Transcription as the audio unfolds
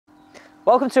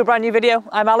Welcome to a brand new video.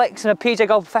 I'm Alex, I'm a PJ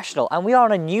Golf professional, and we are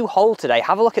on a new hole today.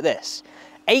 Have a look at this.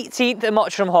 18th at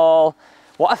Mottram Hall.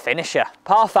 What a finisher.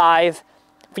 Par 5.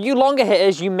 For you longer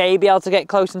hitters, you may be able to get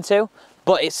close in 2,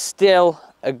 but it's still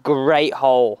a great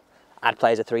hole. I'd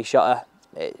play as a 3-shotter.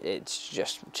 It's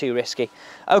just too risky.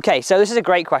 Okay, so this is a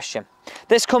great question.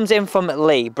 This comes in from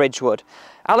Lee Bridgewood.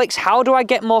 Alex, how do I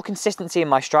get more consistency in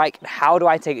my strike, and how do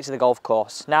I take it to the golf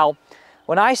course? Now,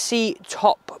 when I see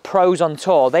top pros on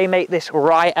tour, they make this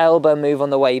right elbow move on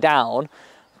the way down,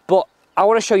 but I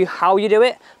want to show you how you do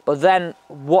it, but then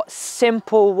what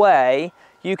simple way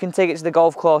you can take it to the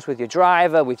golf course with your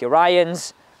driver, with your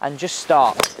irons, and just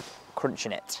start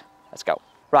crunching it. Let's go.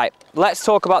 Right, let's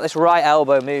talk about this right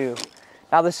elbow move.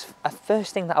 Now, there's a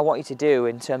first thing that I want you to do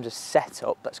in terms of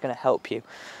setup that's going to help you.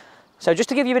 So just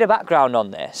to give you a bit of background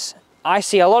on this, I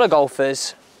see a lot of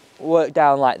golfers work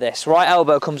down like this. Right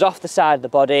elbow comes off the side of the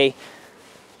body,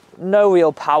 no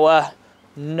real power,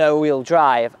 no real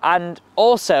drive, and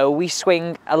also we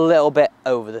swing a little bit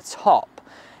over the top.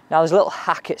 Now, there's a little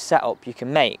hacket setup you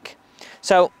can make.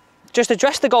 So just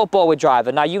address the golf ball with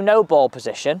driver. Now, you know ball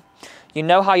position, you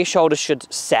know how your shoulders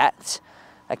should set,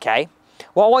 okay?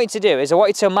 What I want you to do is I want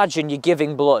you to imagine you're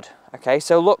giving blood, okay?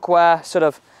 So look where sort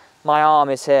of my arm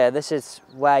is here. This is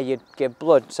where you'd give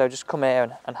blood. So just come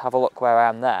here and have a look where I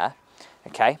am there,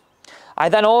 okay?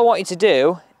 All I want you to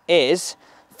do is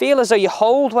feel as though you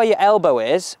hold where your elbow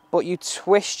is, but you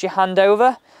twist your hand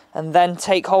over and then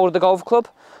take hold of the golf club.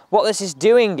 What this is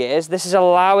doing is, this is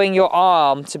allowing your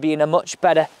arm to be in a much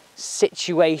better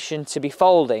situation to be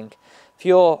folding. If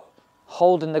you're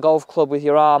holding the golf club with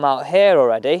your arm out here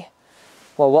already,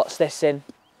 well, what's this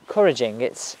encouraging?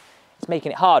 It's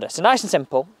making it harder. So nice and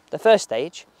simple, the first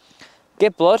stage,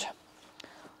 give blood,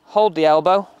 hold the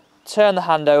elbow, turn the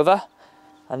hand over,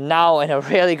 and now in a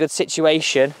really good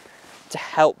situation to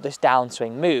help this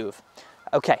downswing move.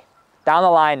 Okay, down the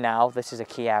line now, this is a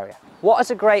key area. What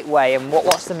is a great way, and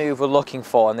what's the move we're looking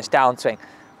for in this downswing?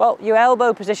 Well, your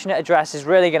elbow position at address is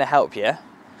really going to help you,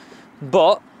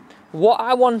 but what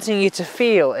I'm wanting you to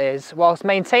feel is, whilst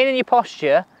maintaining your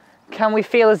posture, can we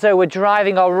feel as though we're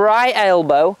driving our right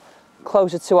elbow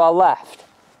closer to our left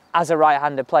as a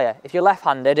right-handed player? If you're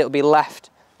left-handed, it'll be left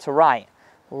to right.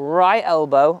 Right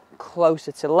elbow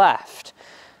closer to left.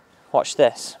 Watch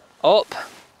this. Up,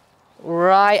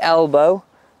 right elbow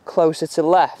closer to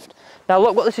left. Now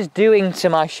look what this is doing to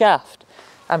my shaft.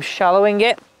 I'm shallowing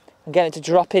it, I'm getting it to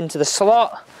drop into the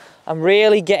slot. I'm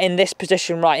really getting this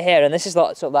position right here, and this is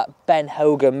like sort of that Ben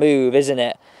Hogan move, isn't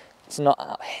it? It's not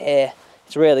out here.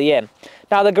 It's really in.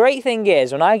 Now, the great thing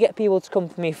is, when I get people to come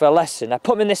to me for a lesson, I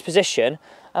put them in this position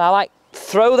and I like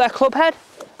throw their club head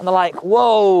and they're like,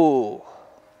 whoa,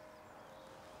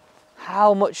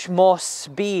 how much more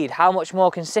speed, how much more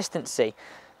consistency?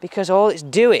 Because all it's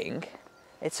doing,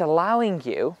 it's allowing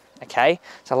you, okay,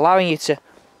 it's allowing you to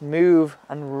move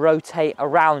and rotate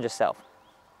around yourself.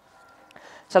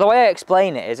 So the way I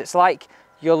explain it is, it's like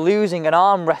you're losing an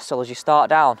arm wrestle as you start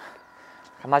down.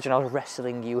 Imagine I was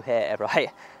wrestling you here,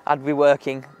 right? I'd be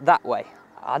working that way.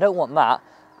 I don't want that.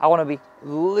 I want to be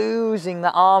losing the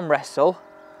arm wrestle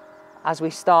as we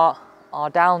start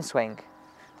our downswing.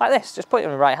 Like this, just put it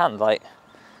in the right hand, like.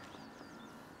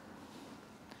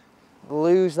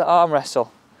 Lose the arm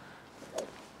wrestle.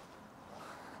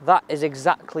 That is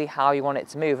exactly how you want it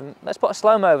to move. And let's put a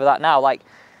slow-mo over that now. Like,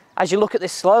 as you look at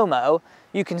this slow-mo,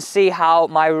 you can see how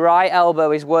my right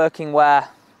elbow is working where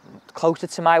closer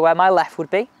to where my left would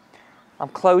be. I'm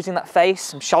closing that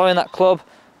face, I'm shallowing that club,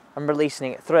 I'm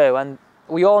releasing it through, and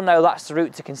we all know that's the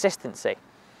route to consistency.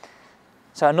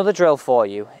 So another drill for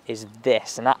you is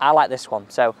this, and I like this one.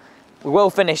 So we will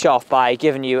finish off by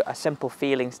giving you a simple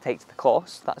feeling to take to the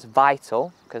course. That's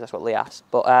vital, because that's what Lee asked.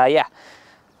 But yeah,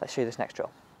 let's show you this next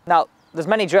drill. Now, there's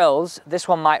many drills. This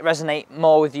one might resonate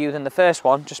more with you than the first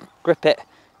one. Just grip it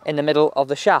in the middle of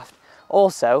the shaft.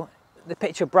 Also, the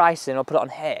picture of Bryson, I'll put it on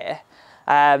here,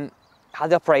 had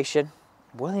the operation.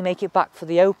 Will he make it back for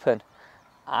the Open?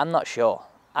 I'm not sure.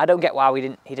 I don't get why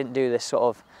he didn't do this sort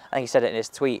of, I think he said it in his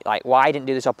tweet, like why he didn't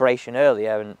do this operation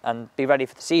earlier and be ready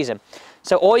for the season.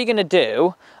 So all you're gonna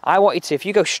do, I want you to, if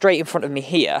you go straight in front of me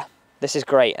here, this is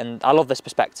great, and I love this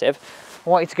perspective. I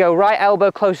want you to go right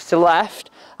elbow closer to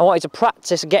left. I want you to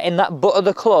practice getting that butt of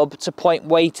the club to point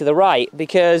way to the right,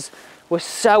 because we're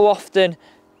so often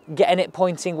getting it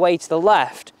pointing way to the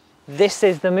left. This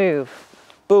is the move.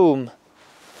 Boom,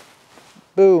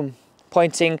 boom,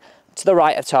 pointing to the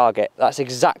right of target. That's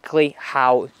exactly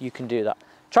how you can do that.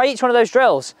 Try each one of those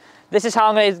drills. This is how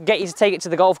I'm going to get you to take it to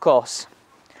the golf course.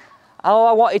 All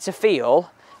I want you to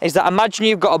feel is that, imagine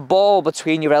you've got a ball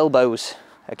between your elbows,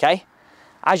 okay?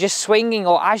 as you're swinging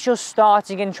or as you're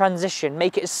starting in transition,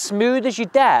 make it as smooth as you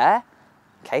dare,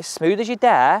 okay, smooth as you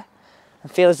dare,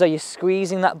 and feel as though you're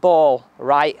squeezing that ball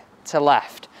right to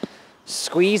left.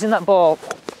 Squeezing that ball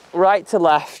right to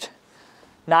left,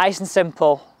 nice and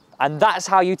simple, and that's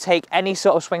how you take any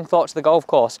sort of swing thought to the golf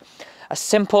course. A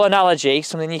simple analogy,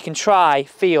 something you can try,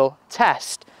 feel,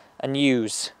 test, and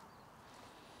use.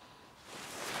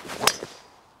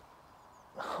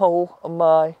 Oh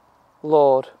my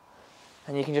Lord.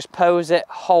 And you can just pose it,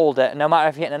 hold it, and no matter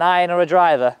if you're hitting an iron or a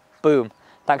driver, boom.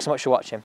 Thanks so much for watching.